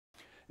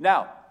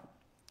Now,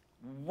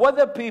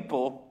 whether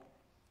people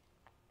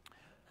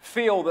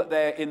feel that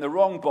they're in the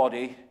wrong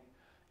body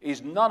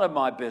is none of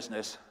my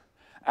business,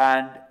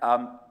 and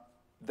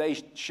they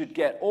should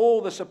get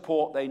all the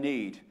support they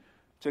need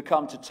to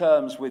come to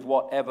terms with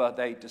whatever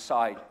they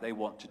decide they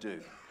want to do.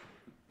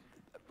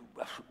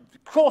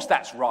 Of course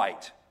that's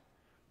right.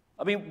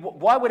 I mean,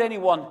 why would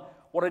anyone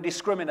want to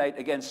discriminate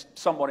against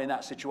someone in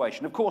that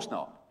situation? Of course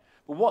not.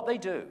 But what they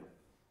do,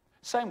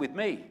 same with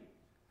me.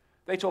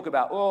 They talk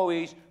about, oh,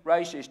 he's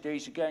racist,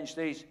 he's against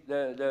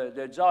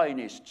the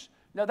Zionists.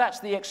 No, that's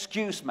the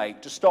excuse,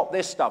 mate, to stop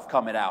this stuff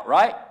coming out,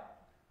 right?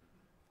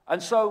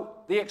 And so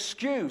the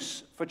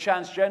excuse for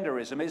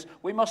transgenderism is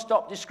we must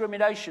stop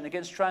discrimination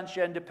against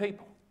transgender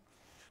people.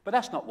 But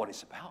that's not what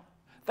it's about.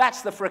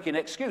 That's the frickin'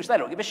 excuse. They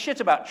don't give a shit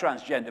about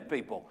transgender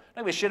people. They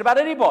don't give a shit about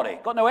anybody.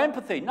 Got no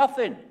empathy,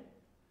 nothing.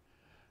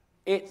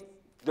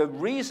 The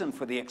reason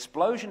for the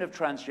explosion of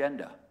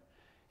transgender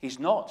is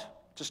not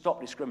to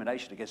stop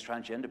discrimination against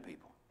transgender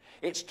people.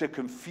 It's to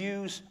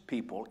confuse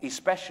people,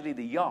 especially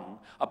the young,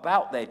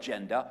 about their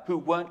gender who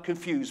weren't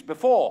confused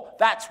before.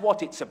 That's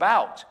what it's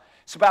about.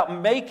 It's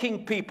about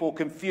making people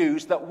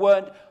confused that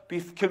weren't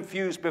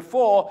confused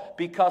before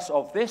because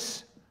of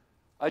this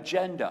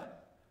agenda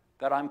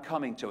that I'm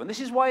coming to. And this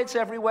is why it's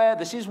everywhere.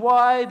 This is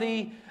why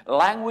the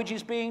language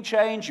is being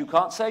changed. You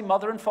can't say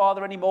mother and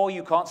father anymore.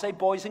 You can't say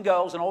boys and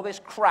girls and all this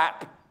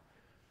crap.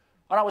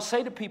 And I would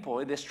say to people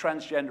in this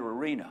transgender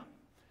arena,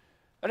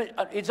 and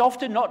it's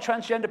often not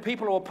transgender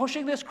people who are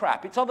pushing this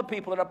crap. It's other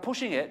people that are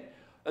pushing it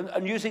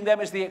and using them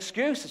as the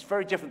excuse. It's a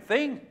very different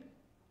thing.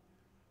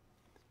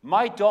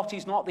 My dot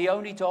is not the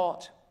only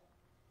dot.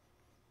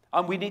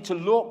 And we need to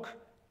look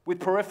with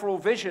peripheral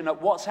vision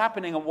at what's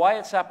happening and why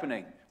it's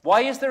happening.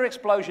 Why is there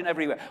explosion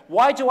everywhere?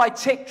 Why do I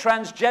tick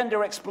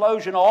transgender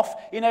explosion off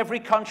in every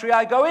country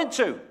I go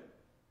into?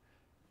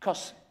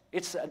 Because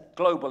it's a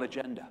global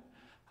agenda.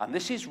 And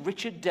this is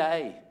Richard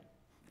Day.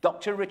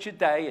 Dr. Richard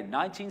Day in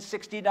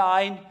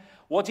 1969.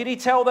 What did he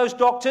tell those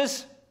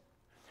doctors?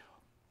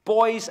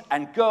 Boys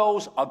and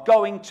girls are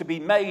going to be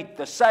made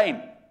the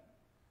same.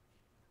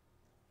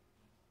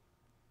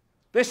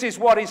 This is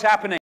what is happening.